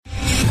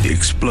The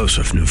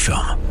explosive new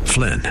film,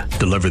 Flynn,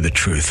 Deliver the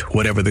Truth,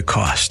 Whatever the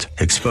Cost,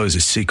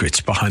 exposes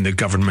secrets behind the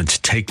government's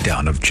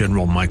takedown of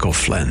General Michael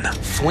Flynn.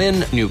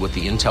 Flynn knew what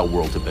the intel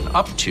world had been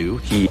up to.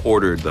 He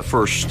ordered the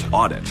first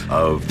audit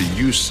of the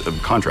use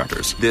of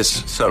contractors.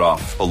 This set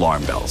off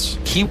alarm bells.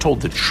 He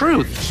told the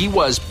truth. He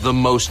was the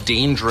most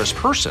dangerous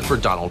person for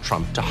Donald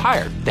Trump to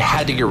hire. They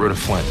had to get rid of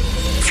Flynn.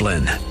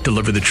 Flynn,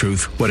 Deliver the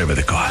Truth, Whatever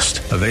the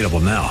Cost. Available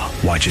now.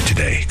 Watch it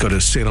today. Go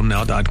to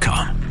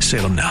salemnow.com.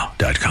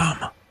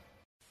 salemnow.com.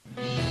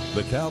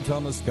 The Cal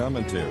Thomas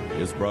Commentary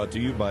is brought to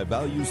you by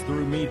Values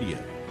Through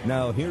Media.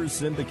 Now here's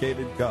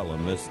syndicated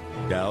columnist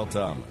Cal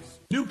Thomas.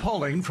 New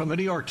polling from the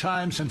New York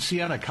Times and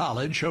Siena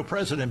College show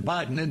President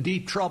Biden in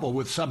deep trouble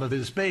with some of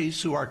his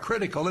base who are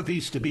critical if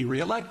he's to be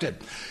reelected.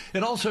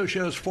 It also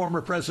shows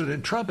former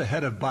President Trump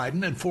ahead of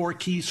Biden in 4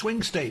 key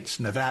swing states,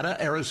 Nevada,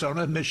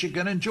 Arizona,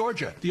 Michigan, and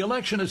Georgia. The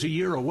election is a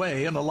year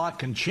away and a lot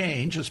can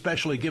change,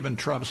 especially given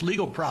Trump's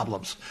legal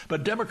problems.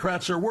 But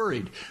Democrats are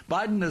worried.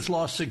 Biden has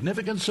lost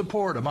significant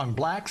support among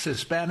blacks,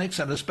 Hispanics,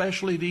 and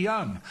especially the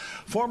young.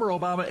 Former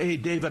Obama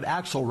aide David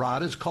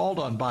Axelrod has called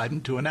on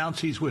Biden to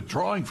announce he's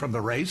withdrawing from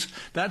the race.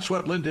 That's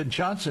what Lyndon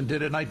Johnson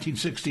did in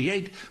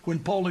 1968 when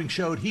polling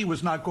showed he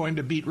was not going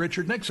to beat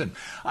Richard Nixon.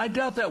 I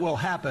doubt that will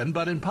happen,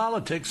 but in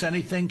politics,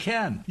 anything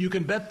can. You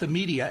can bet the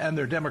media and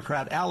their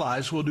Democrat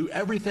allies will do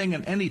everything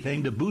and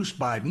anything to boost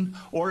Biden,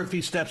 or if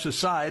he steps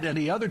aside,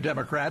 any other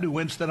Democrat who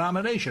wins the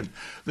nomination.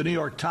 The New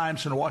York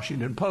Times and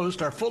Washington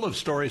Post are full of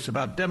stories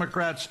about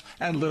Democrats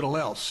and little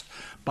else.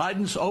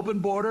 Biden's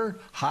open border,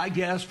 high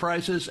gas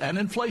prices, and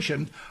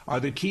inflation are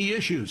the key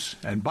issues,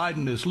 and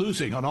Biden is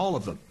losing on all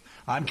of them.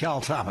 I'm Cal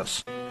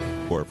Thomas.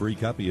 For a free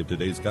copy of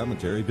today's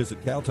commentary,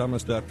 visit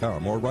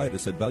calthomas.com or write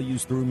us at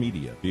Values Through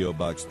Media, P.O.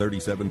 Box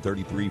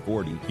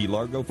 373340, Key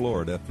Largo,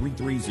 Florida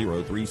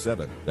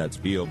 33037. That's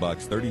P.O.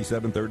 Box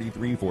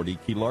 373340,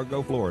 Key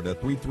Largo, Florida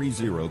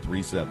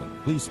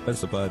 33037. Please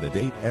specify the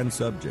date and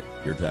subject.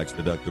 Your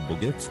tax-deductible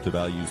gifts to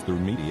Values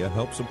Through Media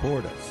help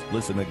support us.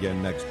 Listen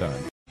again next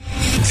time.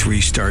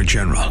 3-star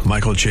General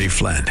Michael J.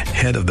 Flynn,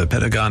 head of the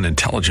Pentagon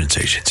Intelligence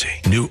Agency,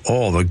 knew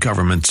all the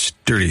government's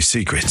dirty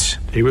secrets.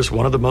 He was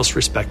one of the most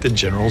respected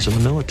generals in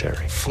the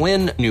military.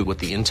 Flynn knew what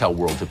the intel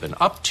world had been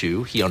up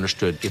to. He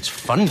understood its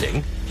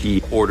funding.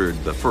 He ordered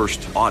the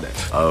first audit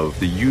of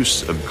the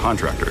use of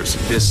contractors.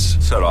 This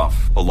set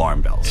off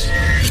alarm bells.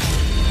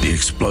 The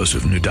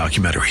explosive new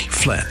documentary,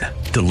 Flynn,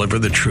 Deliver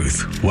the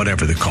Truth,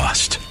 Whatever the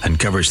Cost,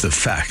 uncovers the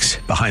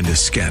facts behind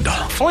this scandal.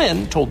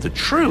 Flynn told the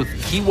truth.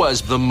 He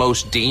was the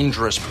most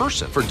dangerous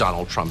person for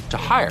Donald Trump to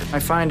hire. I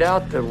find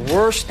out the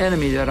worst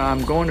enemy that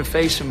I'm going to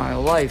face in my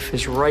life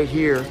is right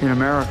here in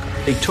America.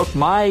 They took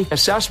my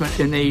assessment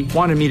and they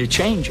wanted me to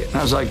change it. And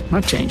I was like, I'm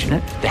not changing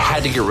it. They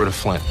had to get rid of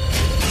Flynn.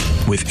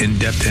 With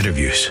in-depth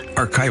interviews,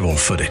 archival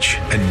footage,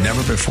 and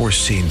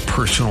never-before-seen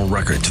personal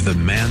records of the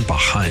man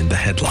behind the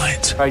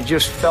headlines. I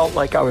just felt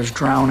like I was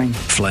drowning.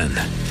 Flynn,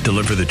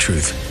 Deliver the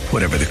Truth,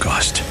 Whatever the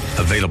Cost.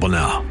 Available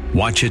now.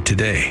 Watch it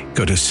today.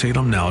 Go to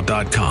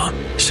salemnow.com.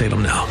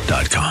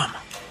 salemnow.com.